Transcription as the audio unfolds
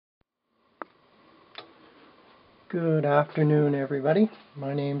Good afternoon, everybody.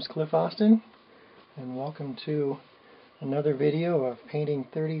 My name's Cliff Austin, and welcome to another video of painting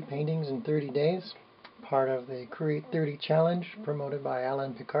 30 paintings in 30 days, part of the Create 30 Challenge promoted by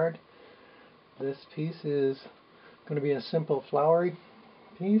Alain Picard. This piece is going to be a simple flowery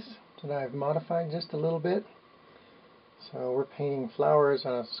piece that I've modified just a little bit. So we're painting flowers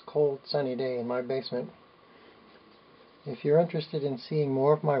on a cold, sunny day in my basement. If you're interested in seeing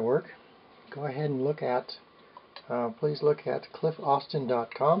more of my work, go ahead and please look at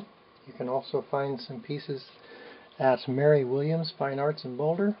cliffaustin.com. You can also find some pieces at Mary Williams Fine Arts in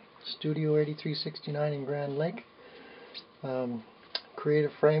Boulder, Studio 8369 in Grand Lake,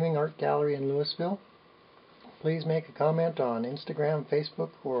 Creative Framing Art Gallery in Louisville. Please make a comment on Instagram,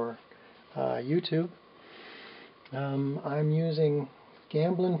 Facebook, or YouTube. I'm using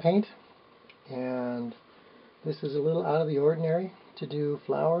Gamblin paint, and this is a little out of the ordinary to do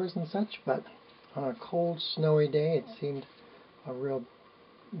flowers and such, but on a cold, snowy day it seemed a real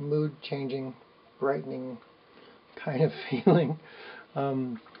mood-changing, brightening kind of feeling.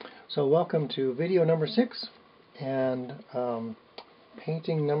 So welcome to video number 6 and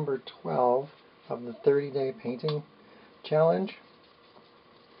painting number 12 of the 30-day painting challenge.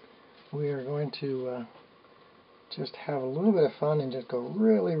 We are going to just have a little bit of fun and just go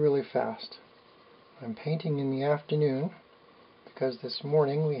really, really fast. I'm painting in the afternoon because this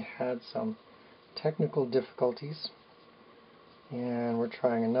morning we had some technical difficulties and we're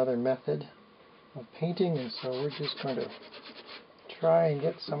trying another method of painting, and so we're just going to try and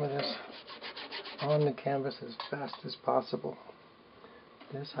get some of this on the canvas as fast as possible.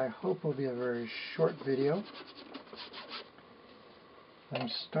 This, I hope, will be a very short video. I'm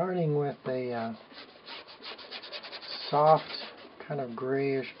starting with a soft kind of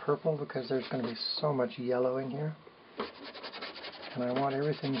grayish purple because there's going to be so much yellow in here, and I want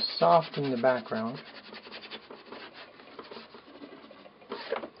everything soft in the background.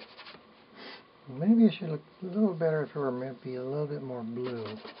 Maybe it should look a little better if it were maybe a little bit more blue.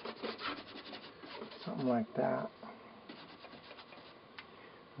 Something like that.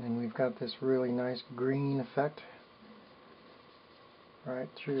 And then we've got this really nice green effect right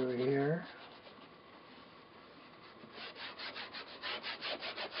through here.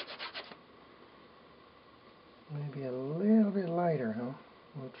 Maybe a little bit lighter, huh?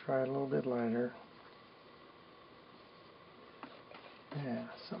 We'll try a little bit lighter. Yeah,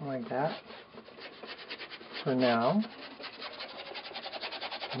 something like that for now.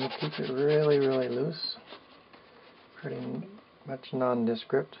 And we'll keep it really, really loose, pretty much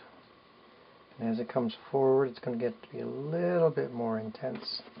nondescript. And as it comes forward, it's going to get to be a little bit more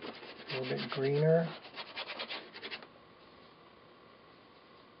intense, a little bit greener.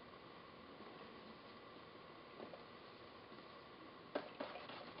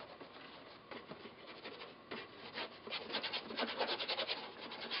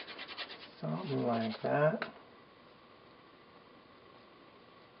 Something like that.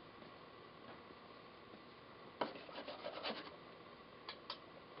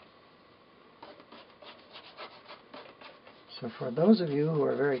 So for those of you who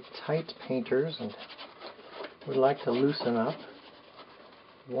are very tight painters and would like to loosen up,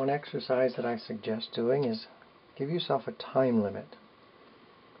 one exercise that I suggest doing is give yourself a time limit.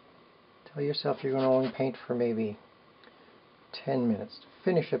 Tell yourself you're going to only paint for maybe 10 minutes.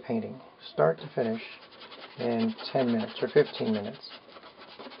 Finish a painting, start to finish, in 10 minutes or 15 minutes.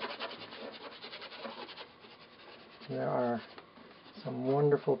 There are some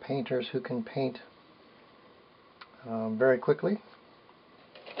wonderful painters who can paint very quickly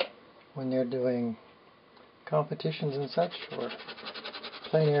when they're doing competitions and such, or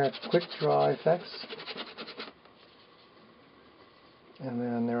plein air quick draw effects. And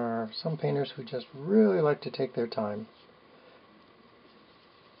then there are some painters who just really like to take their time.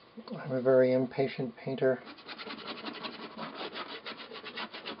 I'm a very impatient painter,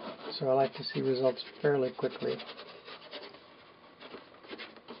 so I like to see results fairly quickly.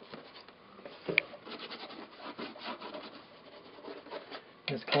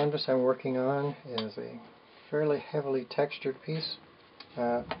 This canvas I'm working on is a fairly heavily textured piece,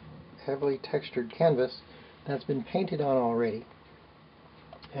 heavily textured canvas that's been painted on already.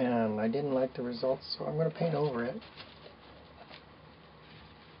 And I didn't like the results, so I'm going to paint over it.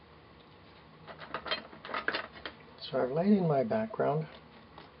 So I've laid in my background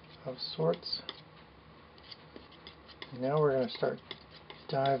of sorts. Now we're going to start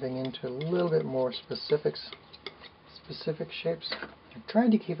diving into a little bit more specific shapes. I'm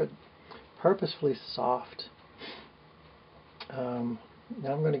trying to keep it purposefully soft. Now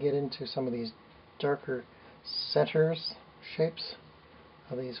I'm going to get into some of these darker centers shapes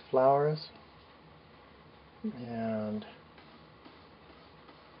of these flowers. and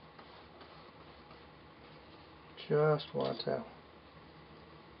just want to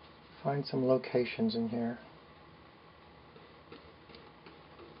find some locations in here.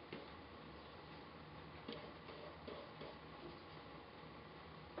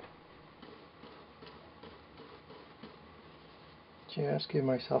 Just give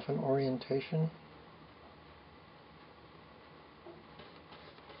myself an orientation.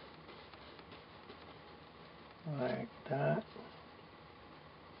 Like that.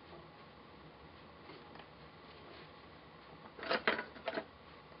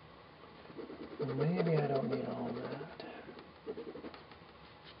 Maybe I don't need all that.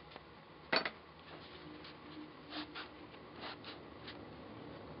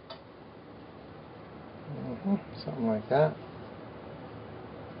 Something like that.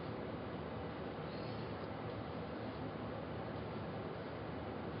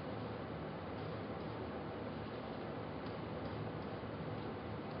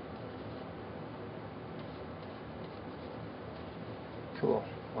 Cool,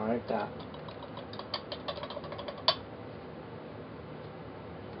 like that.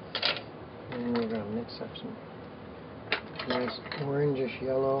 And we're going to mix up some nice orangish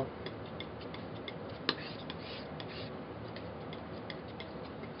yellow.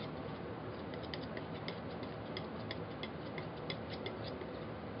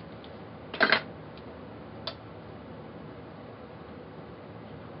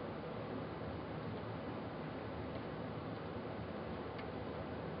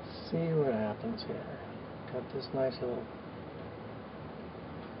 See what happens here. Got this nice little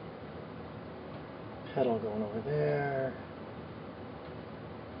petal going over there,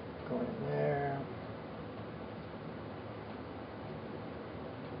 going in there.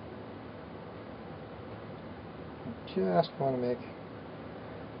 I just want to make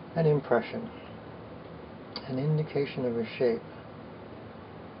an impression, an indication of a shape.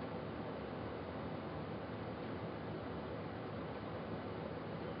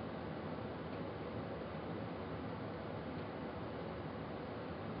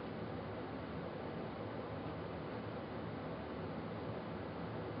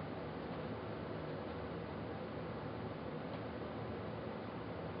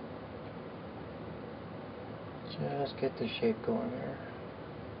 Just get the shape going there.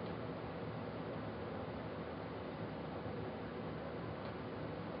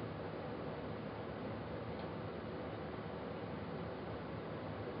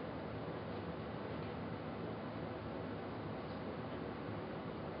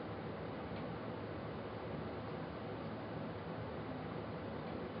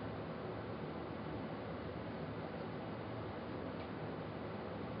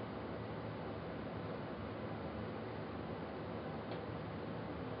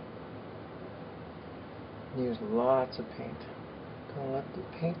 Use lots of paint. Don't let the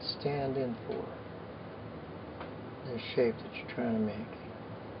paint stand in for the shape that you're trying to make.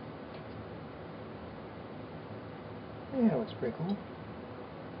 Yeah, it looks pretty cool.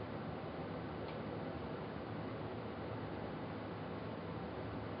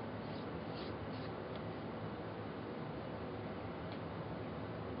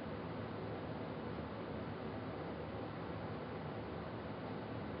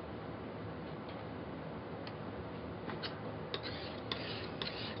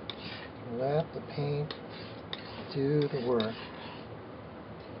 Let the paint do the work.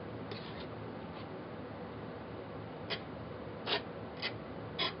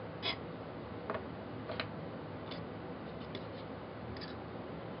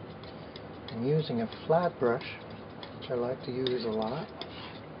 I'm using a flat brush, which I like to use a lot.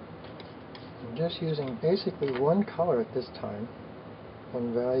 I'm just using basically one color at this time,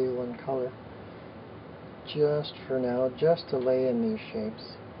 one value, one color, just for now, just to lay in these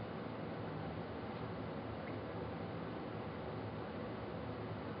shapes.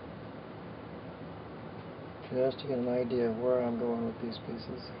 Just to get an idea of where I'm going with these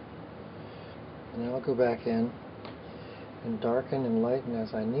pieces. And I'll go back in and darken and lighten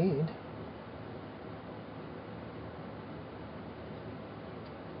as I need.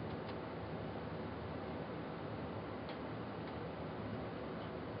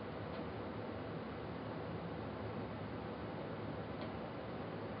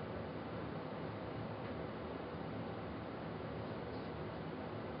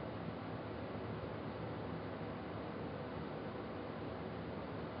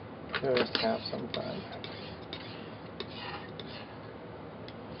 Just have some fun.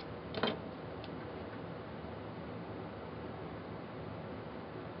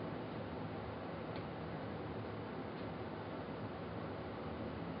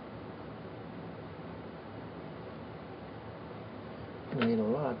 We need a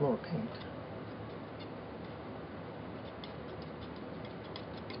lot more paint.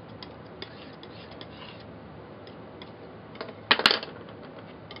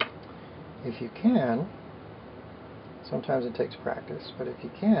 If you can, sometimes it takes practice, but if you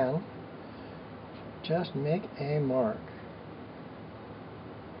can, just make a mark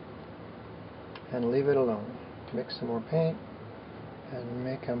and leave it alone. Mix some more paint and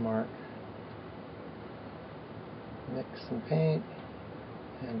make a mark. Mix some paint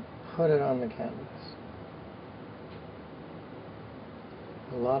and put it on the canvas.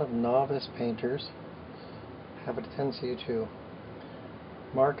 A lot of novice painters have a tendency to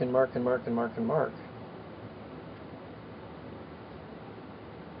mark and mark and mark and mark and mark.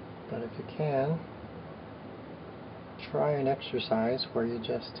 But if you can, try an exercise where you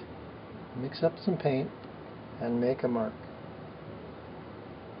just mix up some paint and make a mark.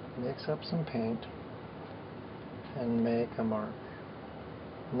 Mix up some paint and make a mark.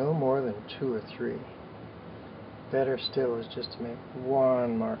 No more than 2 or 3. Better still is just to make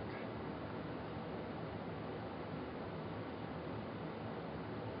one mark.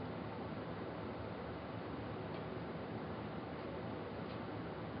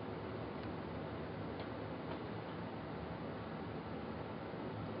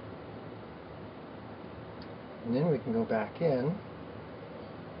 And then we can go back in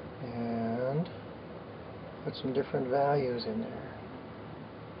and put some different values in there.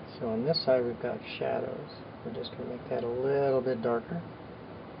 So on this side we've got shadows. We're just going to make that a little bit darker.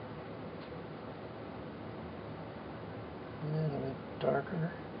 A little bit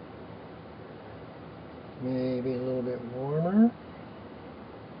darker. Maybe a little bit warmer.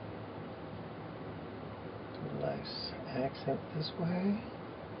 A nice accent this way.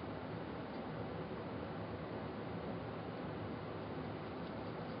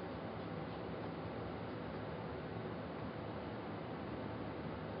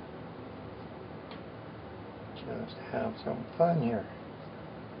 Just have some fun here.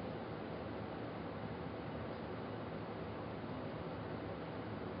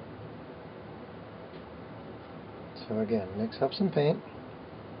 So again, mix up some paint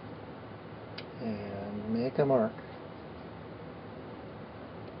and make a mark.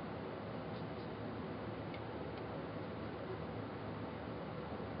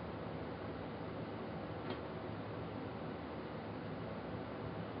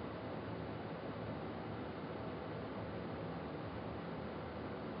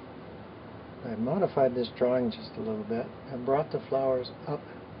 I modified this drawing just a little bit. I brought the flowers up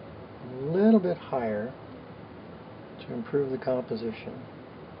a little bit higher to improve the composition.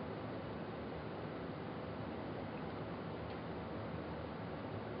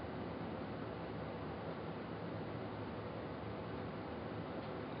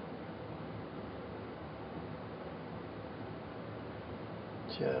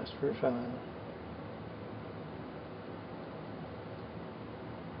 Just for fun.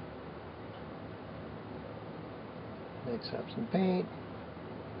 Mix up some paint,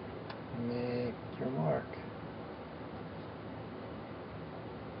 make your mark.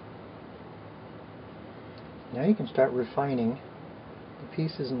 Now you can start refining the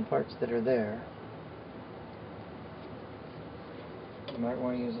pieces and parts that are there. You might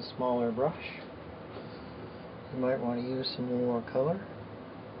want to use a smaller brush. You might want to use some more color.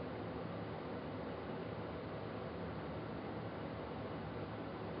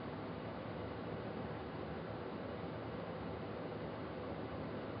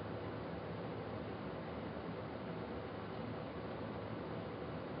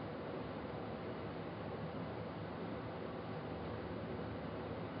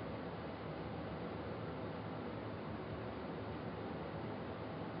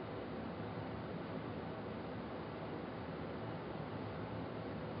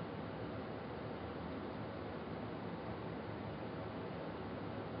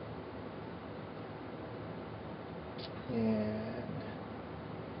 And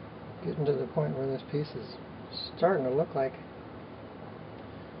getting to the point where this piece is starting to look like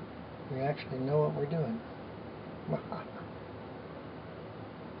we actually know what we're doing.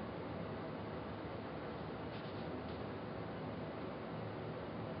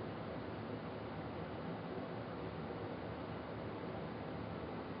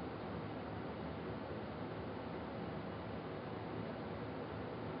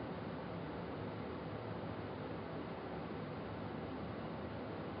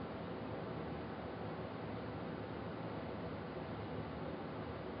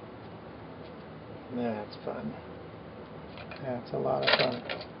 That's fun. That's a lot of fun.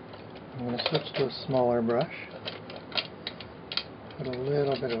 I'm going to switch to a smaller brush. Put a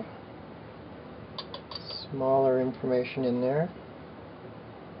little bit of smaller information in there.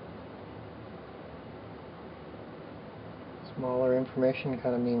 Smaller information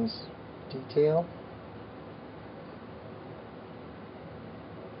kind of means detail.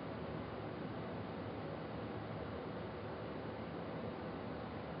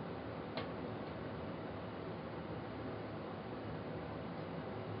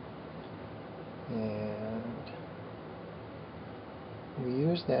 And we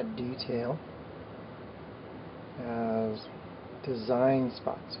use that detail as design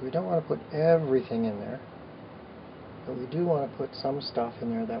spots. We don't want to put everything in there, but we do want to put some stuff in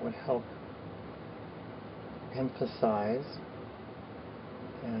there that would help emphasize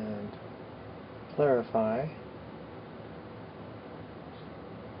and clarify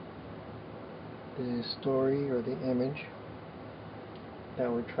the story or the image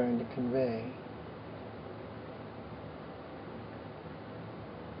that we're trying to convey.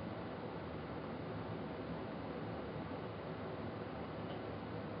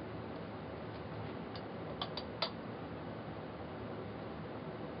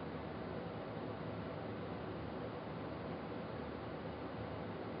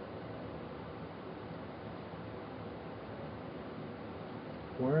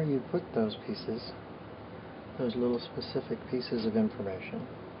 Where you put those pieces, those little specific pieces of information,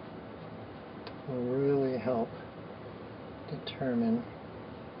 will really help determine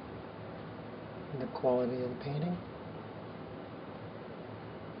the quality of the painting.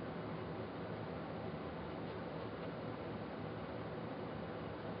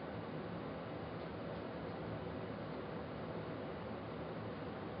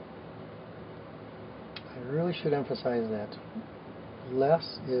 I really should emphasize that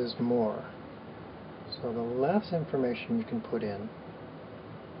less is more. So the less information you can put in,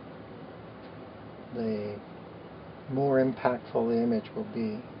 the more impactful the image will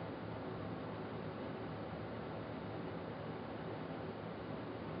be.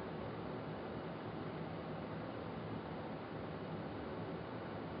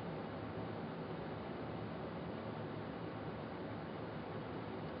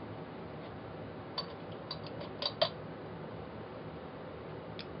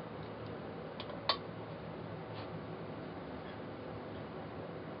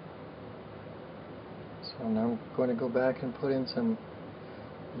 So now I'm going to go back and put in some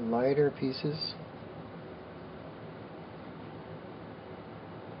lighter pieces.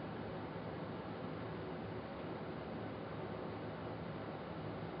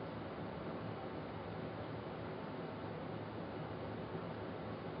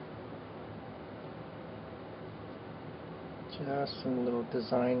 Just some little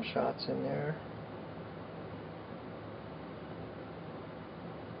design shots in there.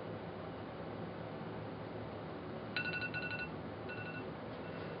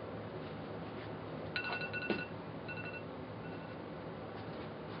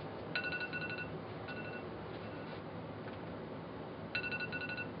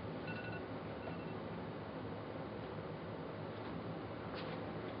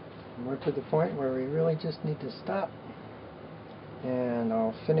 We're to the point where we really just need to stop, and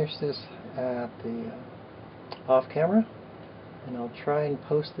I'll finish this at the off camera, and I'll try and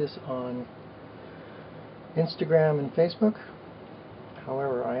post this on Instagram and Facebook.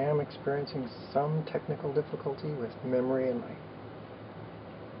 However, I am experiencing some technical difficulty with memory in my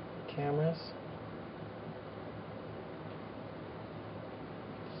cameras,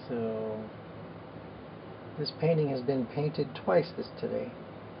 so this painting has been painted twice today.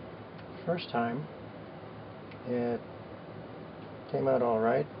 First time it came out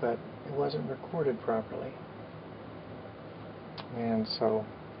alright, but it wasn't recorded properly, and so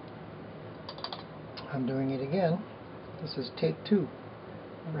I'm doing it again. This is take 2.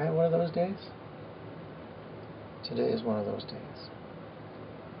 Ever had one of those days? Today is one of those days.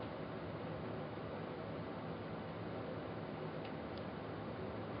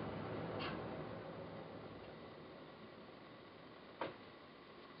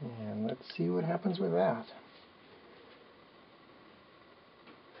 And let's see what happens with that.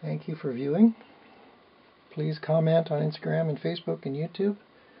 Thank you for viewing. Please comment on Instagram and Facebook and YouTube.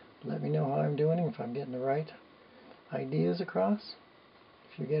 Let me know how I'm doing, if I'm getting the right ideas across.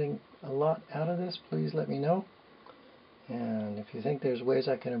 If you're getting a lot out of this, please let me know. And if you think there's ways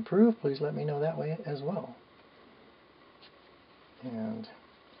I can improve, please let me know that way as well. And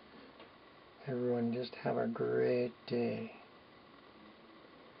everyone just have a great day.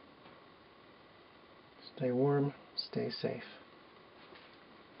 Stay warm, stay safe.